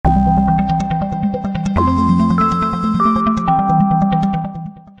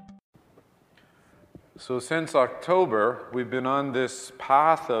So since October, we've been on this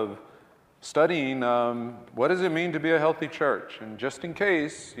path of studying what does it mean to be a healthy church. And just in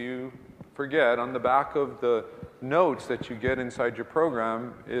case you forget, on the back of the notes that you get inside your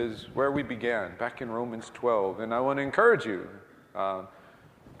program is where we began, back in Romans 12. And I want to encourage you to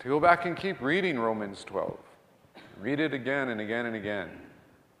go back and keep reading Romans 12. Read it again and again and again.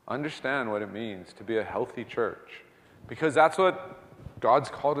 Understand what it means to be a healthy church, because that's what God's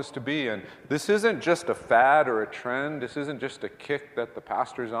called us to be. And this isn't just a fad or a trend. This isn't just a kick that the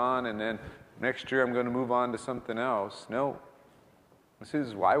pastor's on and then next year I'm going to move on to something else. No. This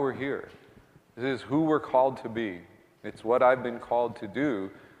is why we're here. This is who we're called to be. It's what I've been called to do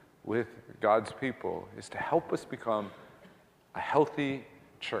with God's people, is to help us become a healthy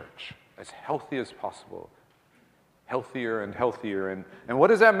church, as healthy as possible. Healthier and healthier. And what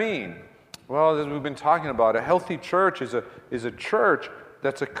does that mean? Well, as we've been talking about, a healthy church is a church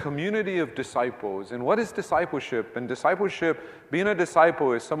that's a community of disciples. And what is discipleship? And discipleship, being a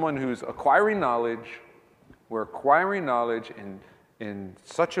disciple, is someone who's acquiring knowledge. We're acquiring knowledge in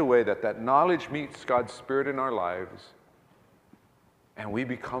such a way that that knowledge meets God's Spirit in our lives, and we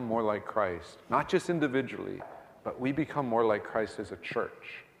become more like Christ. Not just individually, but we become more like Christ as a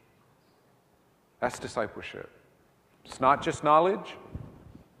church. That's discipleship. It's not just knowledge.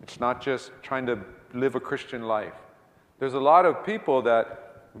 It's not just trying to live a Christian life. There's a lot of people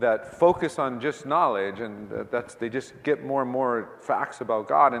that focus on just knowledge, and they just get more and more facts about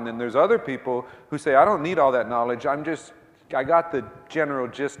God. And then there's other people who say, I don't need all that knowledge. I got the general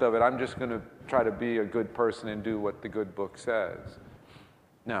gist of it. I'm just going to try to be a good person and do what the good book says.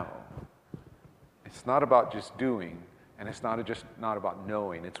 No. It's not about just doing, and it's not about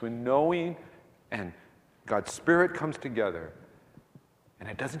knowing. It's when knowing and God's Spirit comes together. And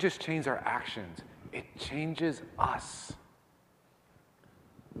it doesn't just change our actions, it changes us.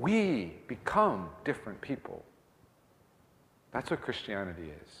 We become different people. That's what Christianity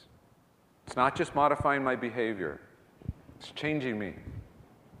is. It's not just modifying my behavior, it's changing me.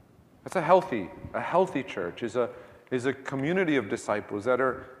 That's a healthy church, is a community of disciples that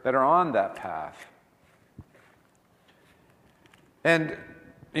are on that path. And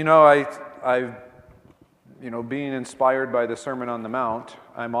I've being inspired by the Sermon on the Mount,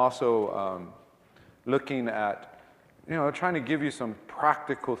 I'm also looking at, trying to give you some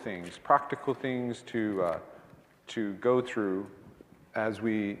practical things to go through as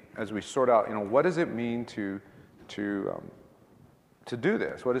we sort out, what does it mean to do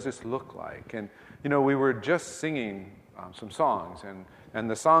this? What does this look like? And we were just singing some songs, and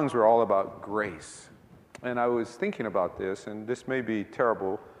the songs were all about grace. And I was thinking about this, and this may be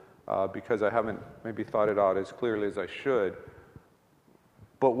terrible, because I haven't maybe thought it out as clearly as I should.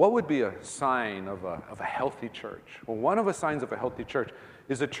 But what would be a sign of a healthy church? Well, one of the signs of a healthy church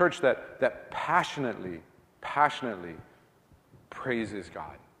is a church that passionately praises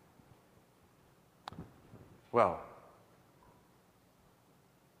God. Well,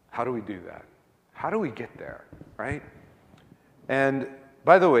 how do we do that? How do we get there, right? And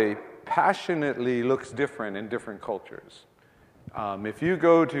by the way, passionately looks different in different cultures. If you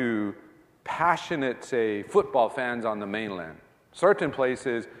go to passionate, say, football fans on the mainland, certain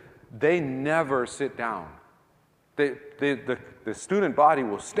places, they never sit down. The student body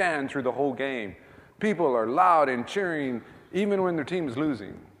will stand through the whole game. People are loud and cheering even when their team is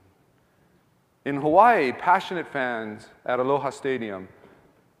losing. In Hawaii, passionate fans at Aloha Stadium,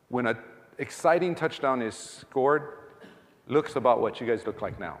 when an exciting touchdown is scored, looks about what you guys look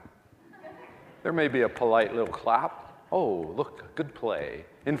like now. There may be a polite little clap. Oh, look, good play.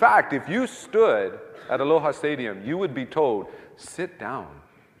 In fact, if you stood at Aloha Stadium, you would be told, sit down,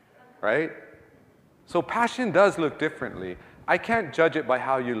 right? So passion does look differently. I can't judge it by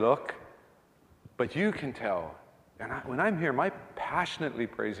how you look, but you can tell. And when I'm here, I'm passionately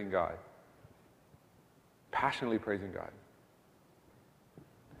praising God. Passionately praising God.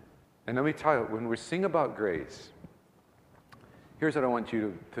 And let me tell you, when we sing about grace, here's what I want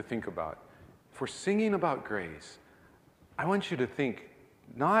you to think about. If we're singing about grace, I want you to think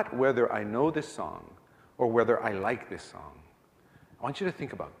not whether I know this song or whether I like this song. I want you to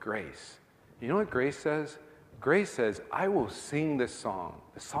think about grace. You know what grace says? Grace says, I will sing this song,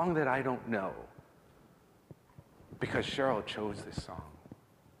 the song that I don't know, because Cheryl chose this song.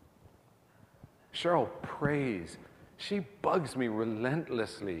 Cheryl prays. She bugs me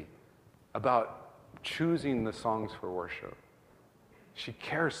relentlessly about choosing the songs for worship. She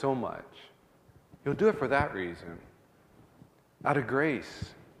cares so much. You'll do it for that reason. Out of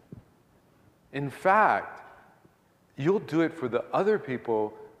grace. In fact, you'll do it for the other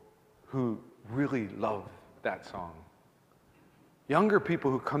people who really love that song. Younger people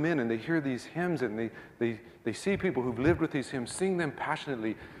who come in and they hear these hymns and they see people who've lived with these hymns sing them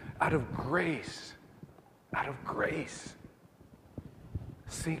passionately out of grace. Out of grace.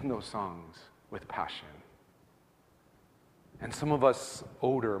 Sing those songs with passion. And some of us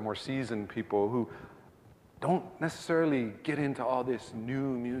older, more seasoned people who don't necessarily get into all this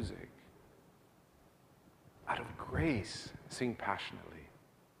new music, out of grace, sing passionately.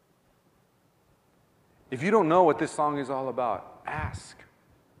 If you don't know what this song is all about, ask.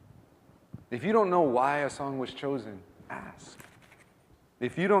 If you don't know why a song was chosen, ask.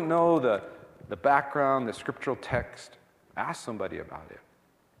 If you don't know the background, the scriptural text, ask somebody about it.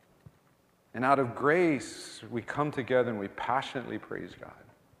 And out of grace, we come together and we passionately praise God.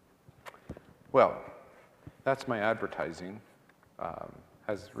 Well, that's my advertising.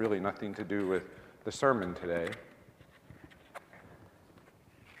 Has really nothing to do with the sermon today.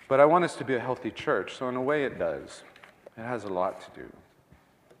 But I want us to be a healthy church, so in a way it does. It has a lot to do.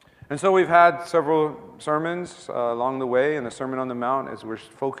 And so we've had several sermons along the way, and the Sermon on the Mount as we're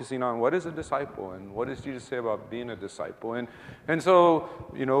focusing on what is a disciple and what does Jesus say about being a disciple. And so,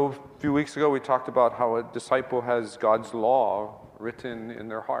 a few weeks ago we talked about how a disciple has God's law written in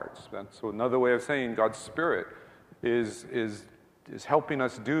their hearts. That's another way of saying God's Spirit is helping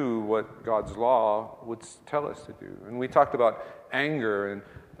us do what God's law would tell us to do. And we talked about anger and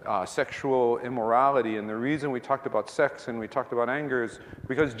sexual immorality, and the reason we talked about sex and we talked about anger is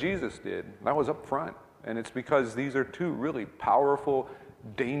because Jesus did. That was up front, and it's because these are two really powerful,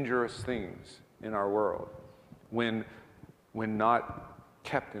 dangerous things in our world when not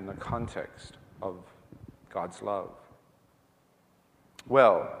kept in the context of God's love.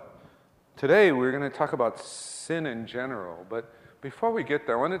 Well, today we're going to talk about sin in general, but before we get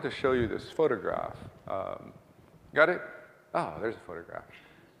there, I wanted to show you this photograph. Got it? Oh, there's a photograph.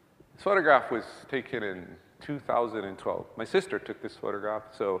 This photograph was taken in 2012. My sister took this photograph,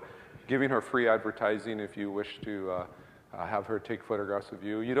 so giving her free advertising if you wish to have her take photographs of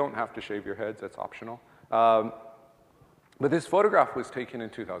you. You don't have to shave your heads, that's optional. But this photograph was taken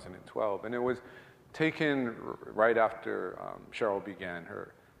in 2012, and it was taken right after Cheryl began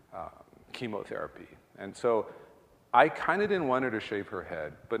her chemotherapy. And so I kind of didn't want her to shave her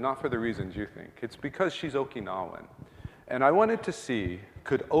head, but not for the reasons you think. It's because she's Okinawan. And I wanted to see,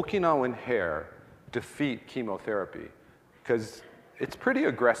 could Okinawan hair defeat chemotherapy? Because it's pretty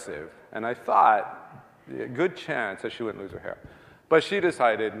aggressive, and I thought a good chance that she wouldn't lose her hair. But she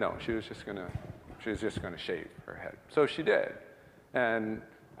decided no, she was just gonna shave her head. So she did. And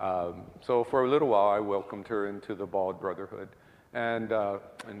so for a little while, I welcomed her into the Bald Brotherhood. And that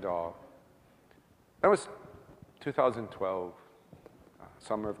was 2012,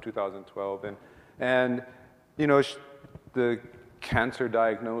 summer of 2012. And the cancer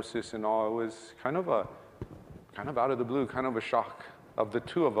diagnosis and all, it was kind of out of the blue, kind of a shock. Of the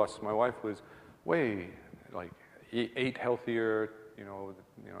two of us, my wife was way, ate healthier,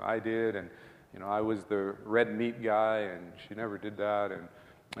 I did, and, I was the red meat guy, and she never did that,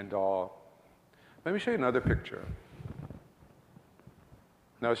 and all. Let me show you another picture.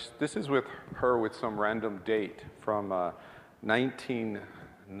 Now, this is with her with some random date from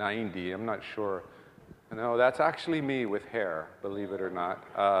 1990, I'm not sure. No, that's actually me with hair, believe it or not.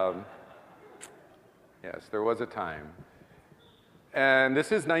 Yes, there was a time. And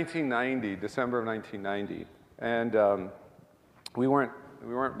this is 1990, December of 1990. And we weren't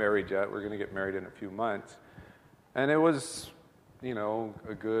married yet. We're going to get married in a few months. And it was,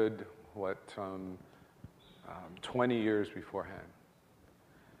 a good, 20 years beforehand.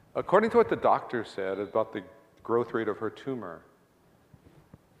 According to what the doctor said about the growth rate of her tumor,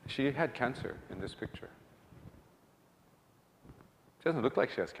 she had cancer in this picture. She doesn't look like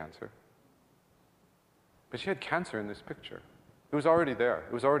she has cancer. But she had cancer in this picture. It was already there.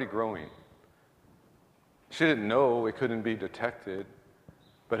 It was already growing. She didn't know it couldn't be detected,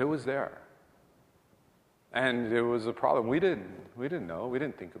 but it was there. And it was a problem. We didn't know. We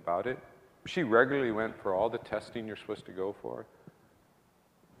didn't think about it. She regularly went for all the testing you're supposed to go for.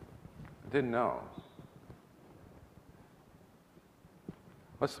 Didn't know.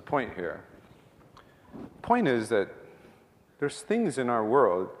 What's the point here? The point is that there's things in our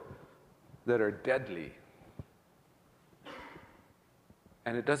world that are deadly.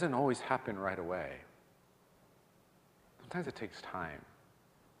 And it doesn't always happen right away. Sometimes it takes time.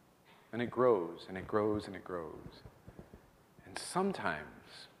 And it grows, and it grows, and it grows. And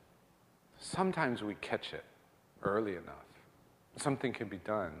sometimes we catch it early enough. Something can be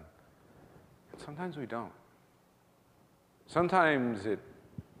done. And sometimes we don't. Sometimes it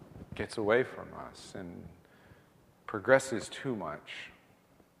gets away from us and progresses too much.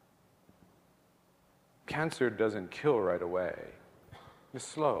 Cancer doesn't kill right away. It's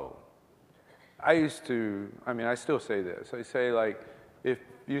slow. I still say this. I say, like, if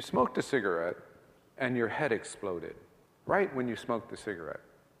you smoked a cigarette and your head exploded right when you smoked the cigarette,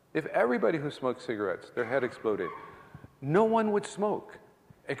 if everybody who smoked cigarettes, their head exploded, no one would smoke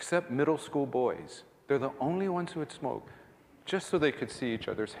except middle school boys. They're the only ones who would smoke just so they could see each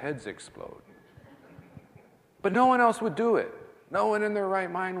other's heads explode. But no one else would do it. No one in their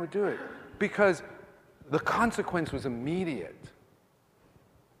right mind would do it because the consequence was immediate.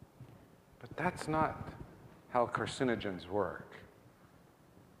 But that's not how carcinogens work.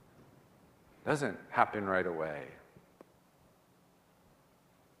 It doesn't happen right away.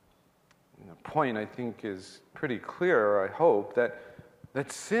 And the point, I think, is pretty clear, I hope,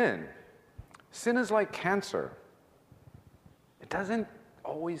 that sin is like cancer. It doesn't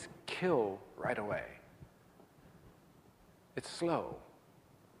always kill right away. It's slow.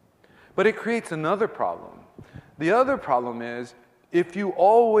 But it creates another problem. The other problem is, if you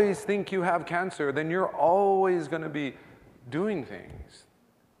always think you have cancer, then you're always going to be doing things.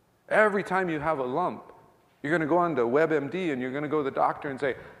 Every time you have a lump, you're going to go on to WebMD and you're going to go to the doctor and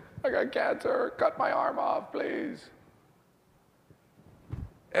say, I got cancer, cut my arm off, please.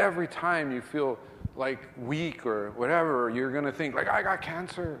 Every time you feel like weak or whatever, you're going to think, like, I got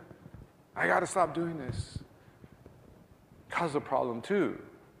cancer. I got to stop doing this. Cause a problem too.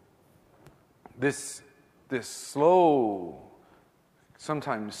 This slow,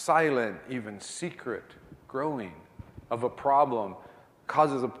 sometimes silent, even secret growing of a problem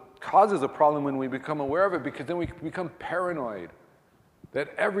causes a problem when we become aware of it, because then we become paranoid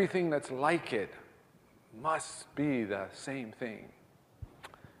that everything that's like it must be the same thing.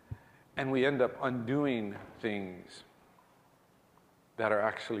 And we end up undoing things that are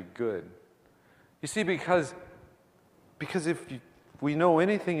actually good. You see, because if we know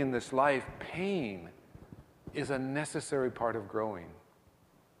anything in this life, pain is a necessary part of growing.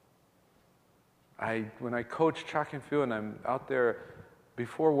 When I coach track and field and I'm out there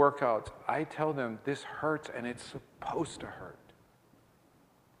before workouts, I tell them this hurts and it's supposed to hurt.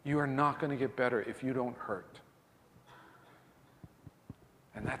 You are not going to get better if you don't hurt.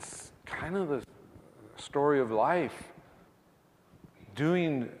 And that's kind of the story of life.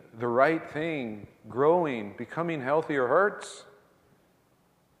 Doing the right thing, growing, becoming healthier hurts.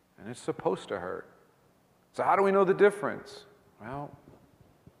 And it's supposed to hurt. So how do we know the difference? Well,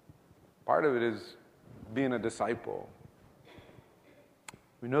 part of it is being a disciple.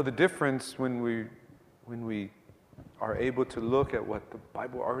 We know the difference when we are able to look at what the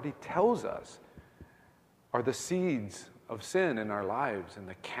Bible already tells us are the seeds of sin in our lives and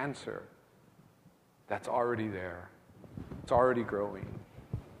the cancer that's already there. It's already growing.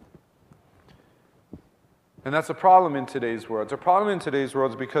 And that's a problem in today's world. It's a problem in today's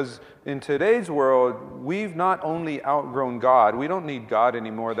world because in today's world, we've not only outgrown God. We don't need God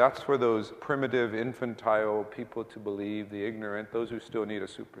anymore. That's for those primitive, infantile people to believe, the ignorant, those who still need a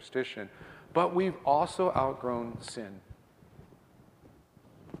superstition. But we've also outgrown sin.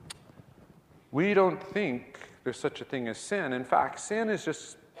 We don't think there's such a thing as sin. In fact, sin is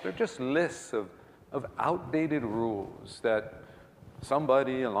they're just lists of outdated rules that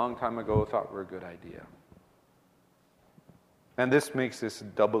somebody a long time ago thought were a good idea. And this makes this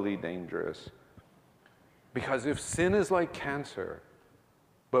doubly dangerous. Because if sin is like cancer,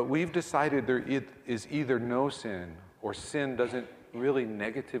 but we've decided there is either no sin or sin doesn't really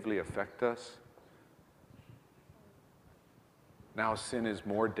negatively affect us, now sin is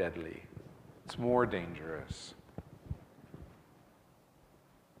more deadly. It's more dangerous.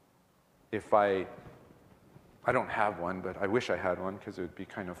 If I don't have one, but I wish I had one because it would be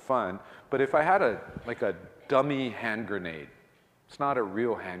kind of fun. But if I had a dummy hand grenade, it's not a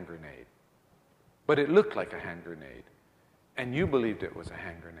real hand grenade, but it looked like a hand grenade, and you believed it was a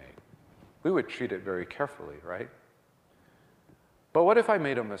hand grenade, we would treat it very carefully, right? But what if I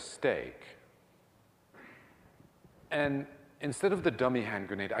made a mistake? And instead of the dummy hand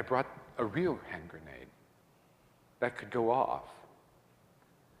grenade, I brought a real hand grenade that could go off.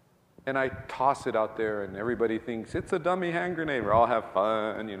 And I toss it out there, and everybody thinks it's a dummy hand grenade. We all have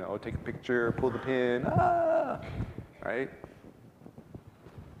fun, take a picture, pull the pin, right?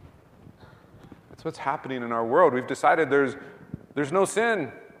 That's what's happening in our world. We've decided there's no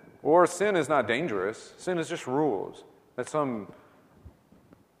sin, or sin is not dangerous. Sin is just rules that some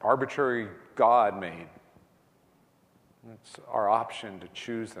arbitrary God made. It's our option to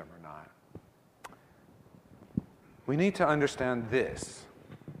choose them or not. We need to understand this,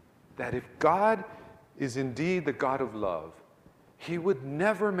 that if God is indeed the God of love, He would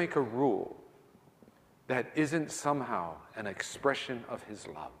never make a rule that isn't somehow an expression of His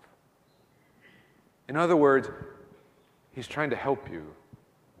love. In other words, He's trying to help you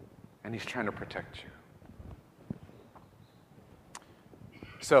and he's trying to protect you.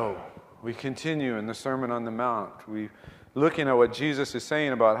 So, we continue in the Sermon on the Mount. We're looking at what Jesus is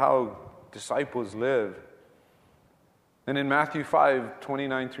saying about how disciples live. And in Matthew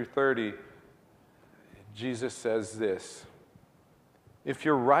 5:29 through 30, Jesus says this: "If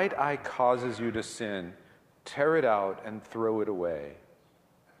your right eye causes you to sin, tear it out and throw it away.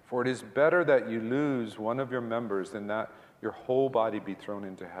 For it is better that you lose one of your members than that your whole body be thrown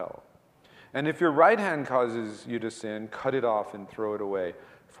into hell. And if your right hand causes you to sin, cut it off and throw it away.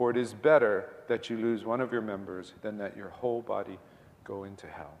 For it is better that you lose one of your members than that your whole body go into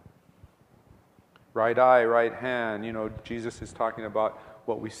hell." Right eye, right hand. Jesus is talking about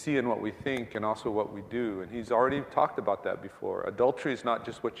what we see and what we think and also what we do. And he's already talked about that before. Adultery is not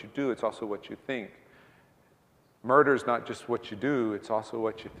just what you do, it's also what you think. Murder is not just what you do, it's also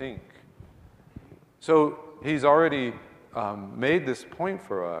what you think. So he's already made this point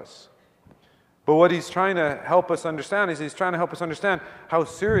for us. But what he's trying to help us understand is he's trying to help us understand how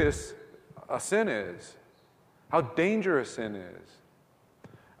serious a sin is, how dangerous sin is.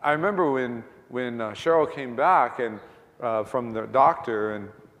 I remember when Cheryl came back from the doctor,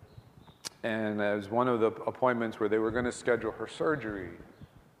 and it was one of the appointments where they were going to schedule her surgery.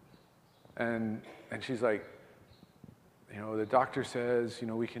 And she's like, the doctor says,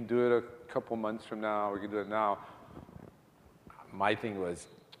 we can do it a couple months from now, we can do it now. My thing was,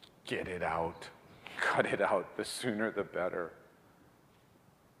 get it out. Cut it out. The sooner the better.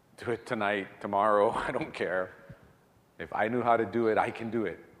 Do it tonight, tomorrow, I don't care. If I knew how to do it, I can do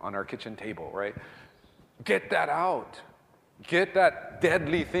it on our kitchen table, right? Get that out. Get that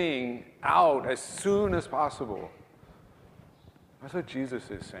deadly thing out as soon as possible. That's what Jesus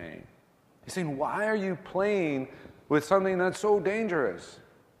is saying. He's saying, why are you playing with something that's so dangerous?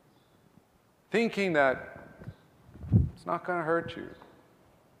 Thinking that it's not going to hurt you.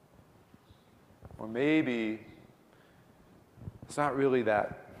 Or maybe it's not really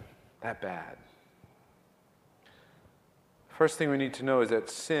that bad. First thing we need to know is that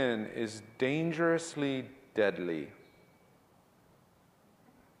sin is dangerously deadly.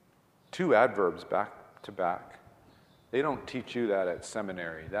 Two adverbs back to back. They don't teach you that at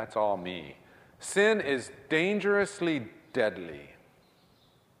seminary. That's all me. Sin is dangerously deadly.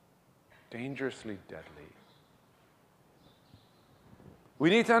 Dangerously deadly. We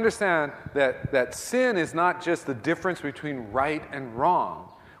need to understand that sin is not just the difference between right and wrong.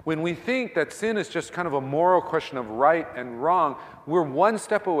 When we think that sin is just kind of a moral question of right and wrong, we're one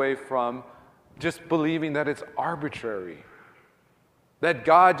step away from just believing that it's arbitrary. That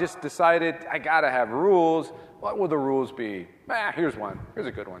God just decided, I gotta have rules. What will the rules be? Here's one. Here's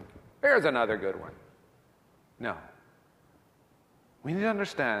a good one. Here's another good one. No. We need to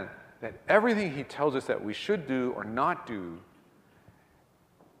understand that everything he tells us that we should do or not do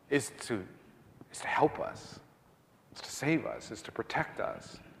is to help us. It's to save us. It's to protect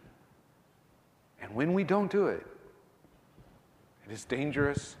us. And when we don't do it, it is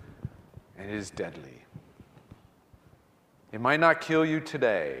dangerous and it is deadly. It might not kill you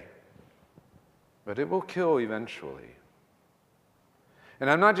today, but it will kill eventually. And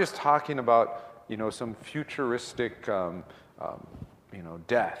I'm not just talking about, some futuristic,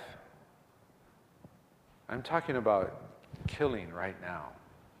 death. I'm talking about killing right now.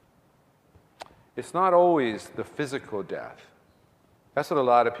 It's not always the physical death. That's what a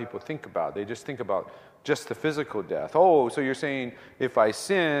lot of people think about. They just think about just the physical death. Oh, so you're saying if I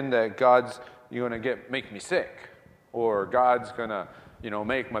sin that God's going to make me sick, or God's going to,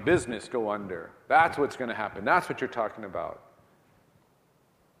 make my business go under. That's what's going to happen. That's what you're talking about.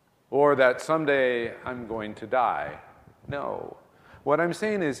 Or that someday I'm going to die. No. What I'm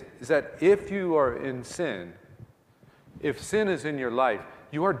saying is that if you are in sin, if sin is in your life,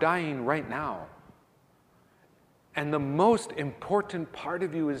 you are dying right now. And the most important part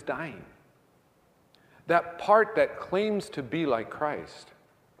of you is dying. That part that claims to be like Christ.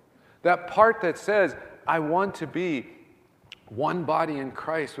 That part that says, I want to be one body in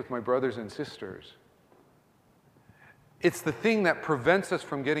Christ with my brothers and sisters. It's the thing that prevents us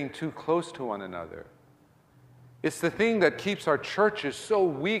from getting too close to one another. It's the thing that keeps our churches so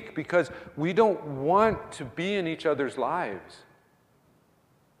weak because we don't want to be in each other's lives.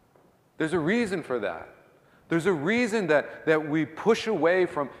 There's a reason for that. There's a reason that we push away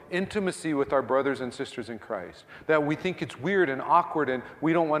from intimacy with our brothers and sisters in Christ. That we think it's weird and awkward and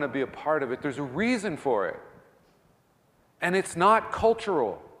we don't want to be a part of it. There's a reason for it. And it's not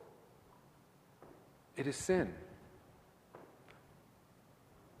cultural. It is sin.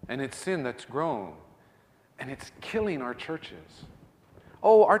 And it's sin that's grown. And it's killing our churches.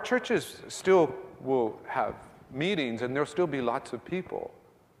 Oh, our churches still will have meetings and there'll still be lots of people.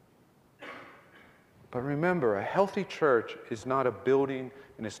 But remember, a healthy church is not a building,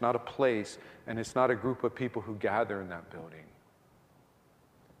 and it's not a place, and it's not a group of people who gather in that building.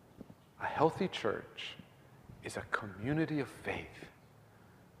 A healthy church is a community of faith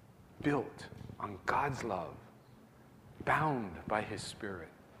built on God's love, bound by His Spirit.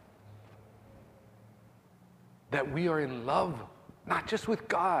 That we are in love, not just with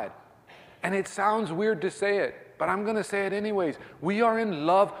God. And it sounds weird to say it, but I'm going to say it anyways. We are in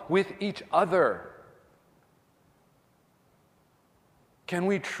love with each other. Can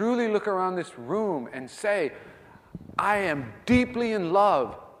we truly look around this room and say, I am deeply in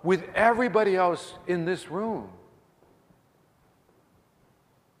love with everybody else in this room?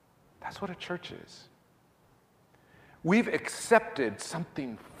 That's what a church is. We've accepted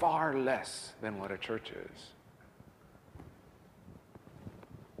something far less than what a church is.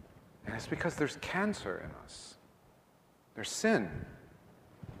 And it's because there's cancer in us. There's sin.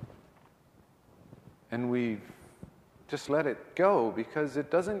 And we've just let it go because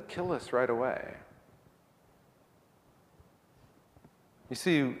it doesn't kill us right away. You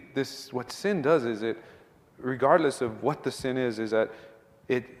see, what sin does is regardless of what the sin is that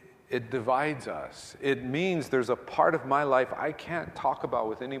it divides us. It means there's a part of my life I can't talk about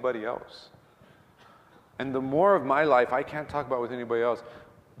with anybody else. And the more of my life I can't talk about with anybody else,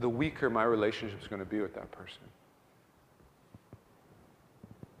 the weaker my relationship is going to be with that person.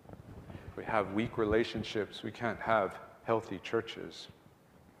 If we have weak relationships, we can't have healthy churches.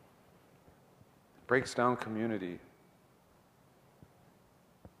 It breaks down community.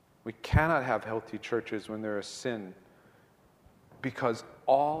 We cannot have healthy churches when there is sin, because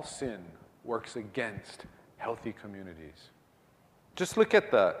all sin works against healthy communities. Just look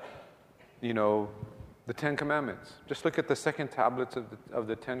at the 10 Commandments. Just look at the second tablets of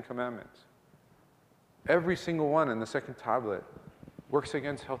the 10 Commandments. Every single one in the second tablet works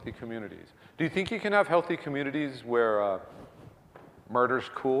against healthy communities. Do you think you can have healthy communities where murder's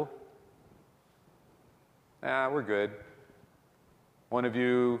cool? We're good. One of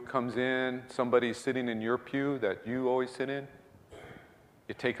you comes in, somebody's sitting in your pew that you always sit in,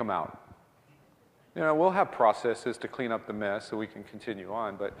 you take them out. We'll have processes to clean up the mess so we can continue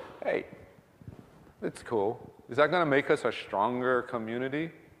on, but hey, it's cool. Is that going to make us a stronger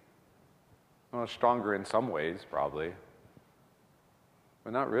community? Well, stronger in some ways, probably.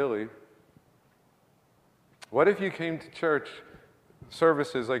 But not really. What if you came to church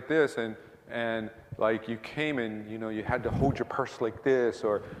services like this and like you came and you had to hold your purse like this,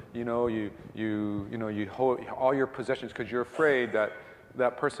 or you hold all your possessions because you're afraid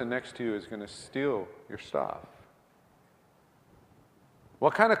that person next to you is going to steal your stuff?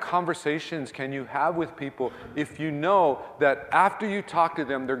 What kind of conversations can you have with people if you know that after you talk to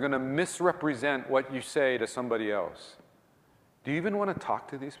them, they're going to misrepresent what you say to somebody else? Do you even want to talk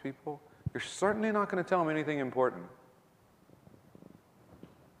to these people? You're certainly not going to tell them anything important.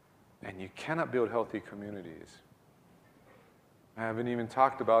 And you cannot build healthy communities. I haven't even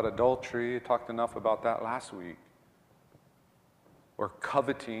talked about adultery. I talked enough about that last week. Or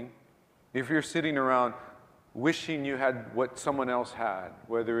coveting. If you're sitting around wishing you had what someone else had,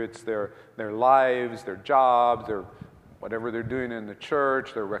 whether it's their lives, their jobs, their whatever they're doing in the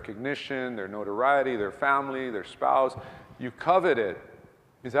church, their recognition, their notoriety, their family, their spouse, you covet it.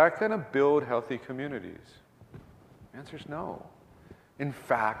 Is that going to build healthy communities? The answer is no. In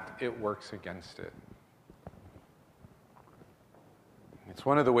fact, it works against it. It's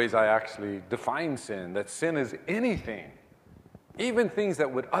one of the ways I actually define sin, that sin is anything, even things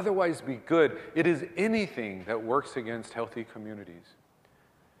that would otherwise be good. It is anything that works against healthy communities.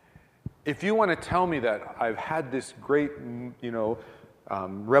 If you want to tell me that I've had this great,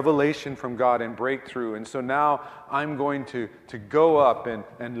 revelation from God and breakthrough, and so now I'm going to go up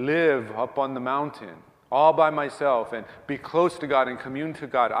and live up on the mountain all by myself and be close to God and commune to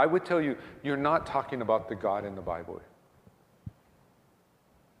God, I would tell you, you're not talking about the God in the Bible.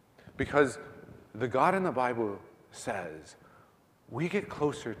 Because the God in the Bible says, we get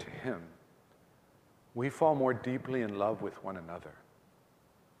closer to Him, we fall more deeply in love with one another.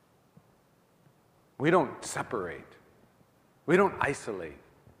 We don't separate. We don't isolate.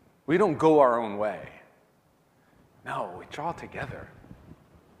 We don't go our own way. No, we draw together.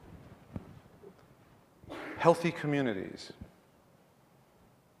 Healthy communities.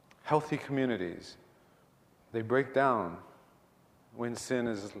 Healthy communities. They break down when sin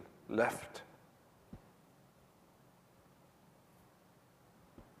is left.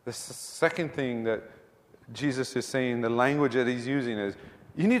 The second thing that Jesus is saying, the language that He's using is,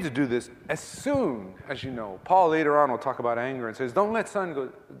 you need to do this as soon as you know. Paul later on will talk about anger and says, don't let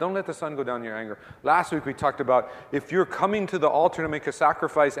the sun go down in your anger. Last week we talked about if you're coming to the altar to make a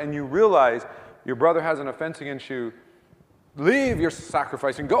sacrifice and you realize your brother has an offense against you, leave your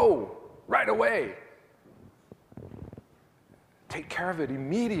sacrifice and go right away. Take care of it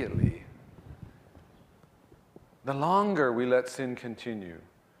immediately. The longer we let sin continue,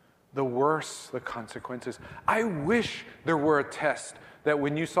 the worse the consequences. I wish there were a test that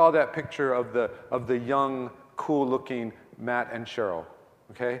when you saw that picture of the young, cool-looking Matt and Cheryl,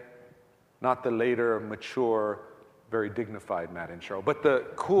 okay? Not the later, mature, very dignified Matt and Cheryl, but the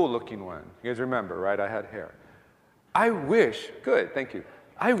cool-looking one. You guys remember, right? I had hair. I wish, good, thank you.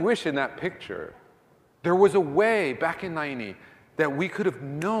 I wish in that picture there was a way back in 90 that we could have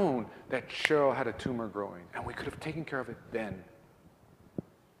known that Cheryl had a tumor growing, and we could have taken care of it then.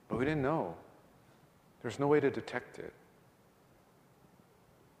 But we didn't know. There's no way to detect it.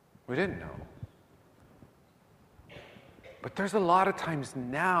 We didn't know. But there's a lot of times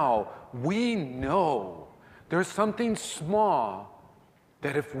now we know there's something small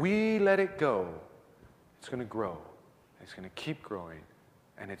that if we let it go, it's going to grow. It's going to keep growing,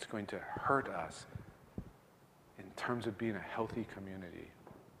 and it's going to hurt us in terms of being a healthy community.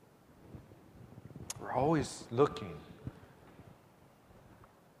 We're always looking.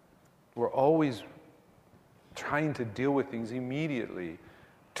 We're always trying to deal with things immediately.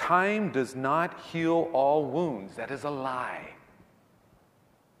 Time does not heal all wounds. That is a lie.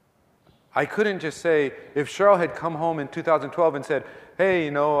 I couldn't just say, if Cheryl had come home in 2012 and said, hey,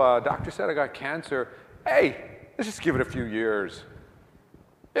 doctor said I got cancer. Hey, let's just give it a few years.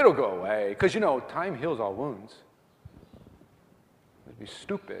 It'll go away. Because, time heals all wounds. It'd be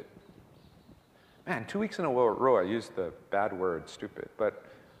stupid. Man, 2 weeks in a row I used the bad word, stupid. But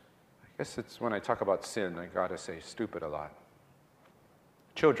I guess it's when I talk about sin, I got to say stupid a lot.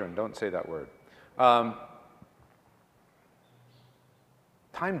 Children, don't say that word. Time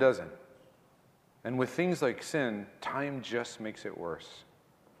doesn't. And with things like sin, time just makes it worse.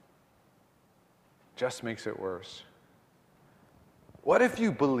 Just makes it worse. What if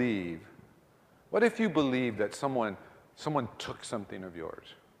you believe that someone took something of yours?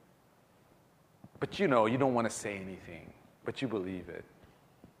 But you don't want to say anything, but you believe it.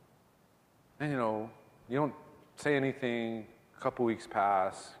 And you don't say anything. A couple weeks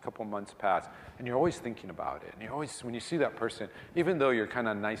pass, a couple months pass, and you're always thinking about it. And you're always, when you see that person, even though you're kind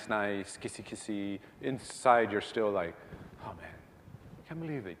of nice, kissy, inside you're still like, oh man, I can't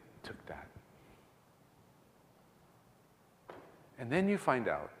believe they took that. And then you find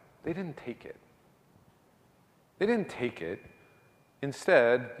out they didn't take it. They didn't take it.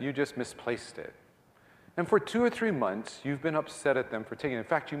 Instead, you just misplaced it. And for 2 or 3 months, you've been upset at them for taking it. In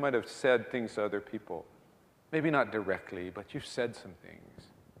fact, you might have said things to other people. Maybe not directly, but you've said some things.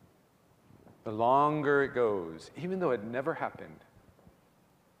 The longer it goes, even though it never happened,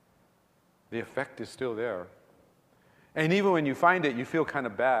 the effect is still there. And even when you find it, you feel kind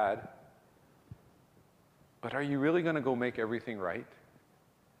of bad. But are you really going to go make everything right?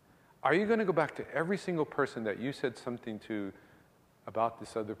 Are you going to go back to every single person that you said something to about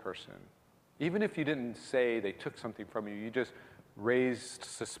this other person? Even if you didn't say they took something from you, you just raised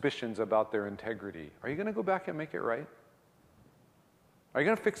suspicions about their integrity. Are you going to go back and make it right? Are you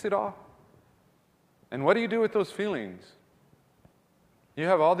going to fix it all? And what do you do with those feelings? You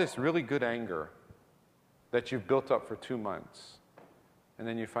have all this really good anger that you've built up for 2 months, and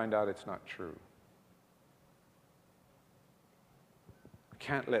then you find out it's not true. We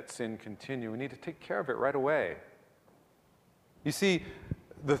can't let sin continue. We need to take care of it right away. You see,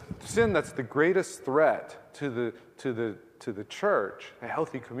 the sin that's the greatest threat to the church, a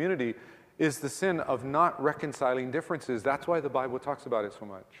healthy community, is the sin of not reconciling differences. That's why the Bible talks about it so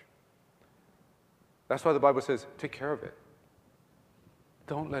much. That's why the Bible says, take care of it.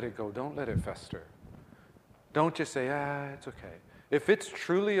 Don't let it go. Don't let it fester. Don't just say, it's okay. If it's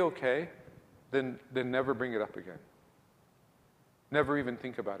truly okay, then never bring it up again. Never even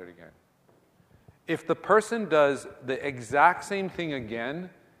think about it again. If the person does the exact same thing again,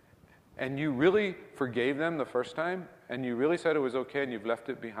 and you really forgave them the first time, and you really said it was okay, and you've left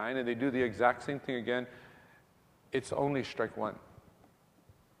it behind, and they do the exact same thing again, it's only strike one.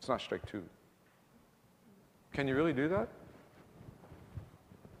 It's not strike two. Can you really do that?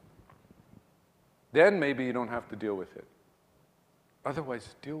 Then maybe you don't have to deal with it.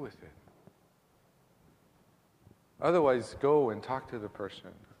 Otherwise, deal with it. Otherwise, go and talk to the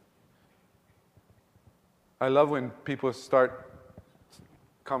person. I love when people start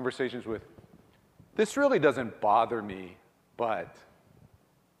conversations with, this really doesn't bother me, but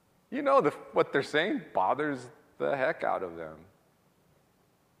what they're saying bothers the heck out of them.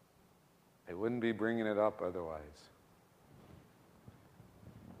 They wouldn't be bringing it up otherwise.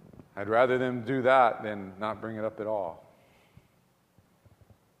 I'd rather them do that than not bring it up at all.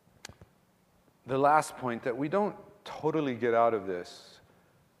 the last point that we don't totally get out of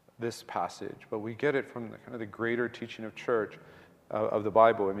this passage, but we get it from the kind of the greater teaching of church, of the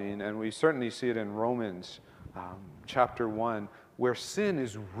Bible, and we certainly see it in Romans chapter 1, where sin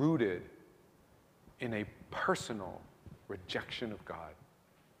is rooted in a personal rejection of God.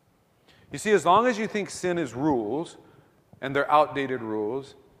 You see, as long as you think sin is rules, and they're outdated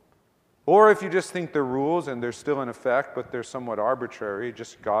rules, or if you just think they're rules and they're still in effect, but they're somewhat arbitrary,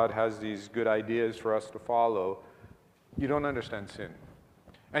 just God has these good ideas for us to follow, you don't understand sin.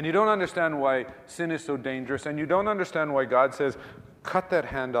 And you don't understand why sin is so dangerous, and you don't understand why God says, cut that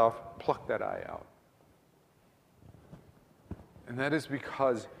hand off, pluck that eye out. And that is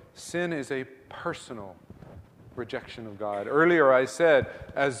because sin is a personal rejection of God. Earlier I said,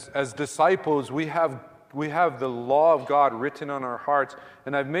 as disciples, we have the law of God written on our hearts.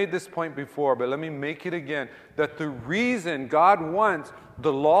 And I've made this point before, but let me make it again, that the reason God wants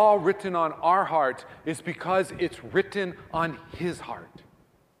the law written on our hearts is because it's written on His heart.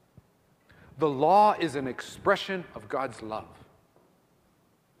 The law is an expression of God's love.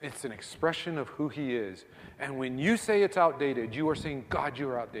 It's an expression of who He is. And when you say it's outdated, you are saying, God, you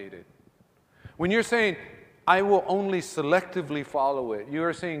are outdated. When you're saying, I will only selectively follow it, you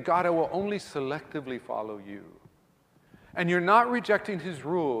are saying, God, I will only selectively follow you. And you're not rejecting His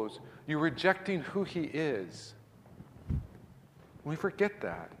rules, you're rejecting who He is. We forget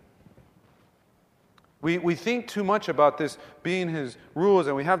that. We think too much about this being His rules,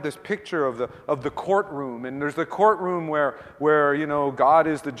 and we have this picture of the courtroom, and there's the courtroom where God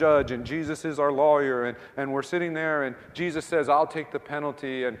is the judge and Jesus is our lawyer, and we're sitting there and Jesus says, I'll take the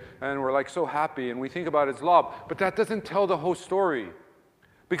penalty, and we're like so happy, and we think about His law, but that doesn't tell the whole story,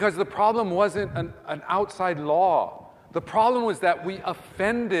 because the problem wasn't an outside law. The problem was that we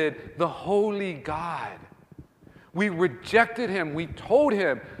offended the holy God. We rejected Him. We told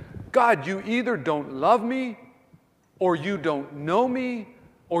Him, God, you either don't love me, or you don't know me,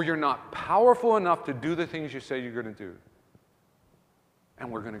 or you're not powerful enough to do the things you say you're going to do. And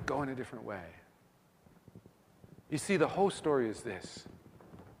we're going to go in a different way. You see, the whole story is this.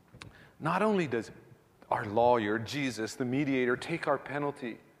 Not only does our lawyer, Jesus, the mediator, take our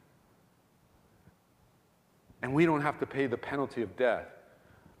penalty, and we don't have to pay the penalty of death,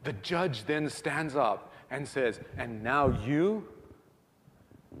 the judge then stands up and says, and now you're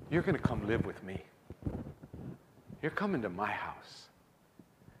going to come live with me. You're coming to my house.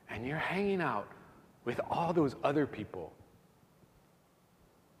 And you're hanging out with all those other people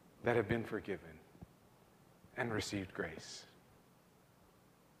that have been forgiven and received grace.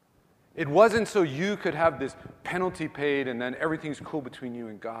 It wasn't so you could have this penalty paid and then everything's cool between you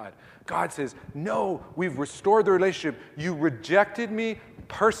and God. God says, no, we've restored the relationship. You rejected me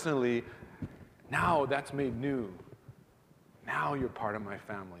personally. Now that's made new. Now you're part of my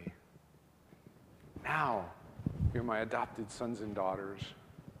family. Now you're my adopted sons and daughters.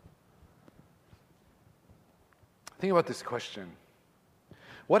 Think about this question.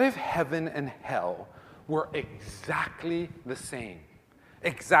 What if heaven and hell were exactly the same?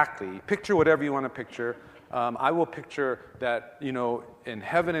 Exactly. Picture whatever you want to picture. I will picture that, in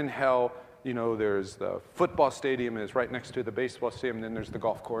heaven and hell, there's the football stadium is right next to the baseball stadium, and then there's the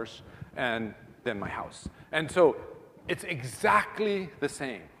golf course, and then my house. And so it's exactly the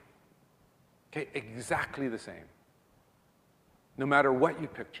same. Okay, exactly the same. No matter what you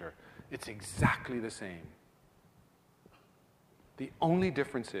picture, it's exactly the same. The only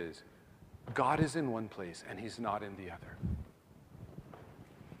difference is God is in one place and He's not in the other.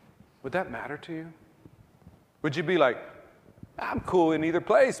 Would that matter to you? Would you be like, I'm cool in either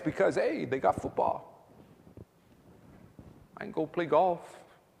place because, hey, they got football. I can go play golf.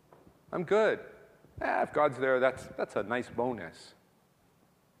 I'm good. If God's there, that's a nice bonus.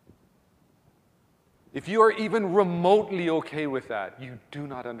 If you are even remotely okay with that, you do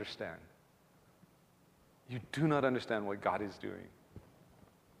not understand. You do not understand what God is doing.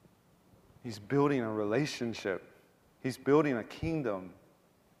 He's building a relationship. He's building a kingdom.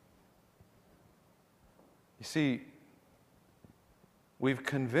 You see, we've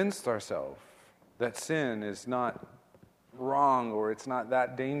convinced ourselves that sin is not wrong or it's not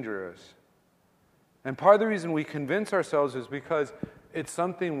that dangerous. And part of the reason we convince ourselves is because it's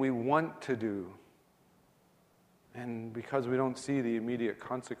something we want to do and because we don't see the immediate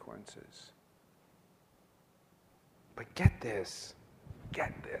consequences. But get this.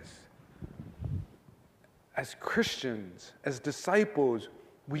 As Christians, as disciples,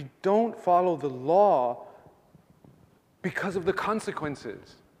 we don't follow the law because of the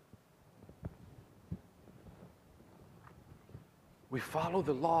consequences. We follow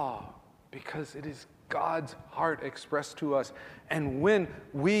the law because it is God's heart expressed to us. And when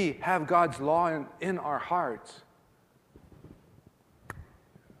we have God's law in our hearts,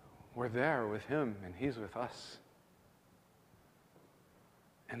 we're there with Him and He's with us.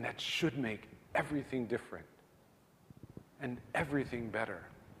 And that should make everything different and everything better.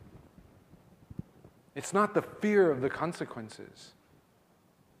 It's not the fear of the consequences,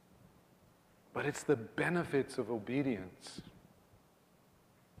 but it's the benefits of obedience.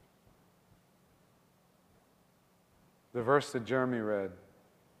 The verse that Jeremy read,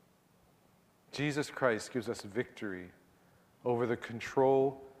 Jesus Christ gives us victory over the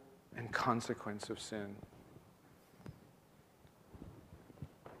control and consequence of sin.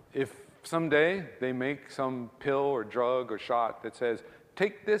 If someday they make some pill or drug or shot that says,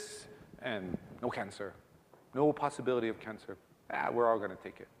 take this and no cancer, no possibility of cancer, we're all going to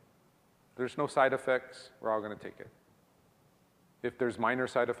take it. There's no side effects, we're all going to take it. If there's minor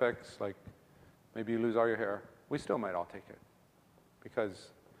side effects, like maybe you lose all your hair, we still might all take it,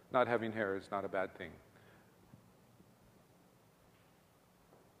 because not having hair is not a bad thing.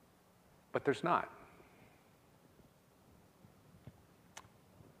 But there's not.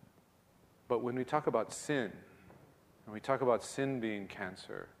 But when we talk about sin, and we talk about sin being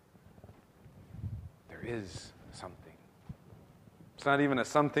cancer, there is something. It's not even a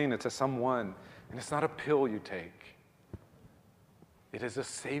something, it's a someone. And it's not a pill you take. It is a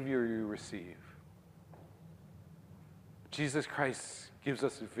Savior you receive. Jesus Christ gives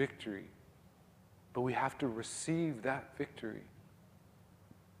us victory, but we have to receive that victory.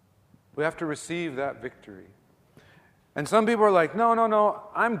 We have to receive that victory. And some people are like, no,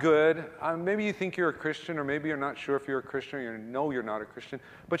 I'm good. Maybe you think you're a Christian, or maybe you're not sure if you're a Christian, or you know you're not a Christian,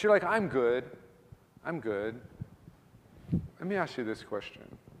 but you're like, I'm good. Let me ask you this question.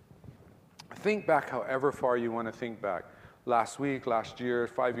 Think back however far you want to think back. Last week, last year,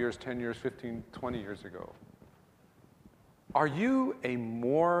 5 years, 10 years, 15, 20 years ago. Are you a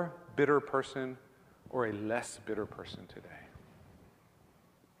more bitter person or a less bitter person today?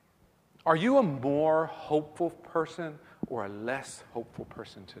 Are you a more hopeful person or a less hopeful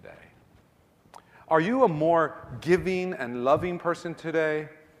person today? Are you a more giving and loving person today,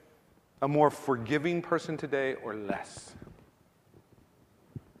 a more forgiving person today, or less?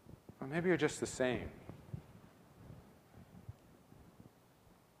 Or maybe you're just the same.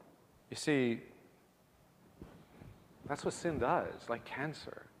 You see, that's what sin does, like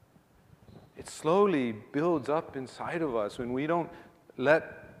cancer. It slowly builds up inside of us when we don't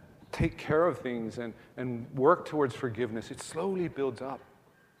take care of things and work towards forgiveness. It slowly builds up.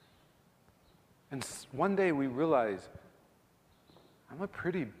 And one day we realize, I'm a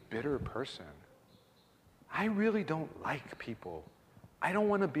pretty bitter person. I really don't like people. I don't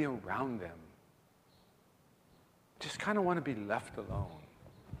want to be around them. Just kind of want to be left alone.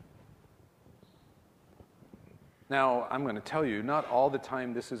 Now, I'm going to tell you, not all the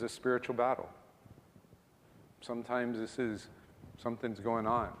time this is a spiritual battle. Sometimes this is something's going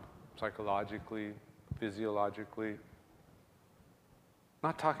on, psychologically, physiologically.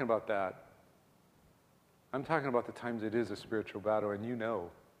 Not talking about that. I'm talking about the times it is a spiritual battle, and you know.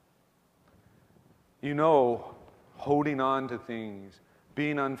 You know, holding on to things,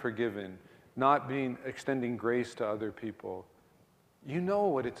 being unforgiven, not extending grace to other people. You know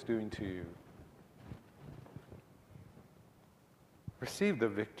what it's doing to you. Receive the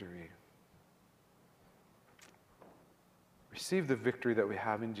victory. Receive the victory that we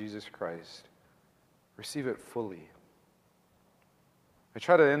have in Jesus Christ. Receive it fully. I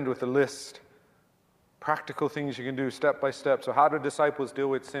try to end with a list. Practical things you can do step by step. So how do disciples deal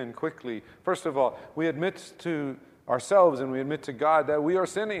with sin? Quickly. First of all, we admit to ourselves and we admit to God that we are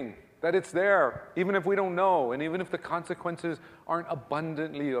sinning, that it's there, even if we don't know, and even if the consequences aren't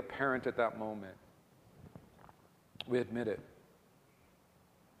abundantly apparent at that moment. We admit it.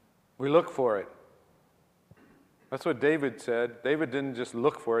 We look for it. That's what David said. David didn't just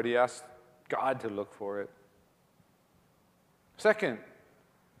look for it. He asked God to look for it. Second,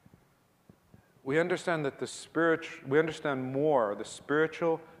 we understand that we understand more the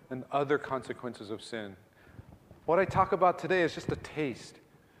spiritual and other consequences of sin. What I talk about today is just a taste.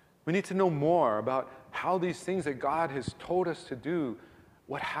 We need to know more about how these things that God has told us to do,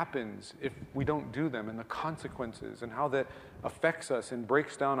 what happens if we don't do them, and the consequences, and how that affects us and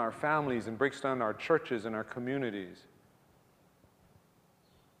breaks down our families and breaks down our churches and our communities.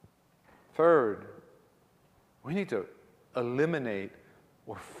 Third, we need to eliminate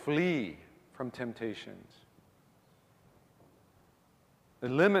or flee from temptations.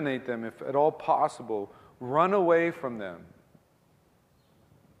 Eliminate them if at all possible. Run away from them.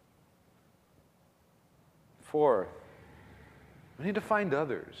 Fourth, we need to find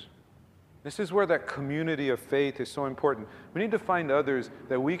others. This is where that community of faith is so important. We need to find others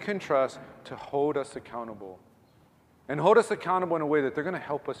that we can trust to hold us accountable. And hold us accountable in a way that they're going to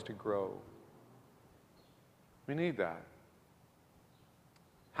help us to grow. We need that.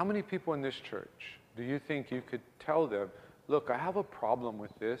 How many people in this church do you think you could tell them, look, I have a problem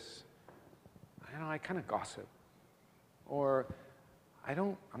with this. I kind of gossip. Or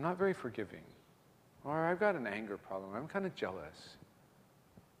I'm not very forgiving. Or I've got an anger problem. I'm kind of jealous.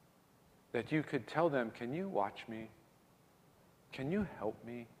 That you could tell them, can you watch me? Can you help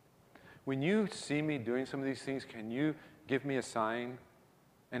me? When you see me doing some of these things, can you give me a sign?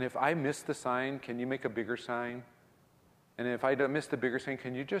 And if I miss the sign, can you make a bigger sign? And if I miss the bigger sign,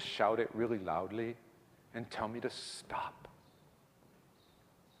 can you just shout it really loudly and tell me to stop?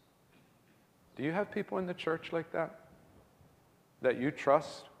 Do you have people in the church like that? That you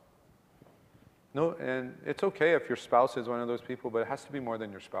trust? No, and it's okay if your spouse is one of those people, but it has to be more than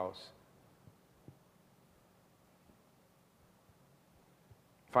your spouse.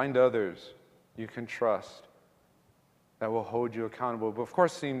 Find others you can trust that will hold you accountable. But of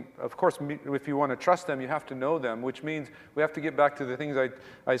course, if you want to trust them, you have to know them, which means we have to get back to the things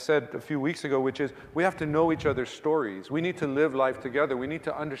I said a few weeks ago, which is we have to know each other's stories. We need to live life together. We need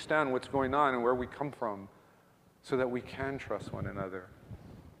to understand what's going on and where we come from so that we can trust one another.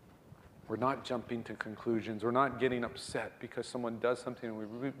 We're not jumping to conclusions. We're not getting upset because someone does something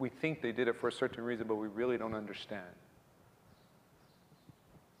and we think they did it for a certain reason, but we really don't understand.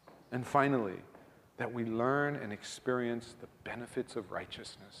 And finally, that we learn and experience the benefits of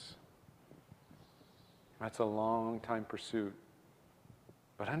righteousness. That's a long time pursuit.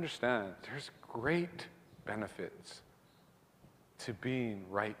 But understand, there's great benefits to being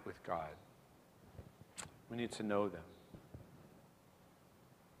right with God. We need to know them.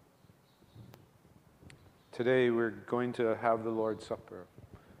 Today we're going to have the Lord's Supper.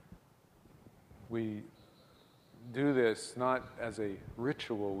 We do this not as a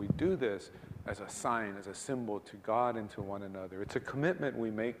ritual, we do this as a sign, as a symbol to God and to one another. It's a commitment we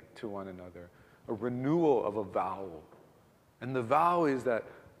make to one another, a renewal of a vow. And the vow is that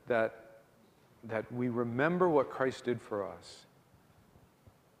we remember what Christ did for us.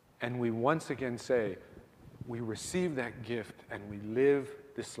 And we once again say, we receive that gift and we live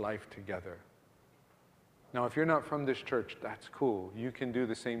this life together. Now, if you're not from this church, that's cool. You can do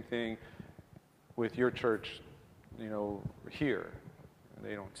the same thing with your church, here.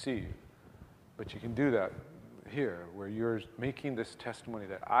 They don't see you. But you can do that here, where you're making this testimony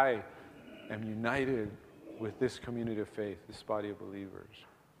that I am united with this community of faith, this body of believers.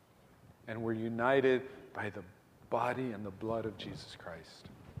 And we're united by the body and the blood of Jesus Christ.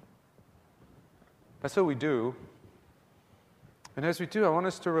 That's what we do. And as we do, I want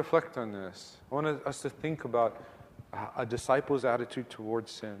us to reflect on this. I want us to think about a disciple's attitude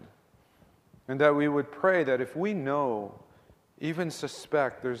towards sin. And that we would pray that if we know, even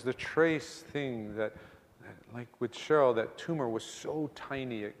suspect, there's the trace thing that like with Cheryl, that tumor was so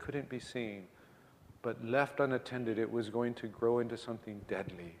tiny it couldn't be seen. But left unattended, it was going to grow into something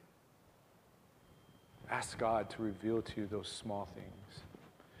deadly. Ask God to reveal to you those small things.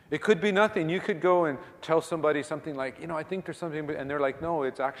 It could be nothing. You could go and tell somebody something like, I think there's something, and they're like, no,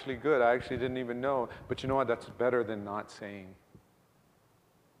 it's actually good. I actually didn't even know. But you know what? That's better than not saying.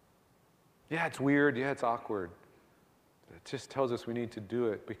 Yeah, it's weird. Yeah, it's awkward. It just tells us we need to do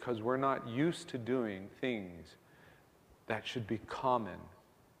it because we're not used to doing things that should be common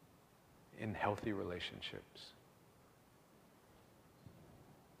in healthy relationships.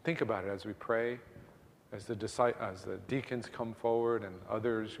 Think about it as we pray, as the deacons come forward and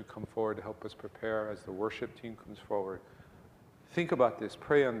others who come forward to help us prepare, as the worship team comes forward. Think about this,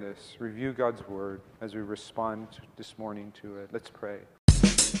 pray on this, review God's word as we respond this morning to it. Let's pray.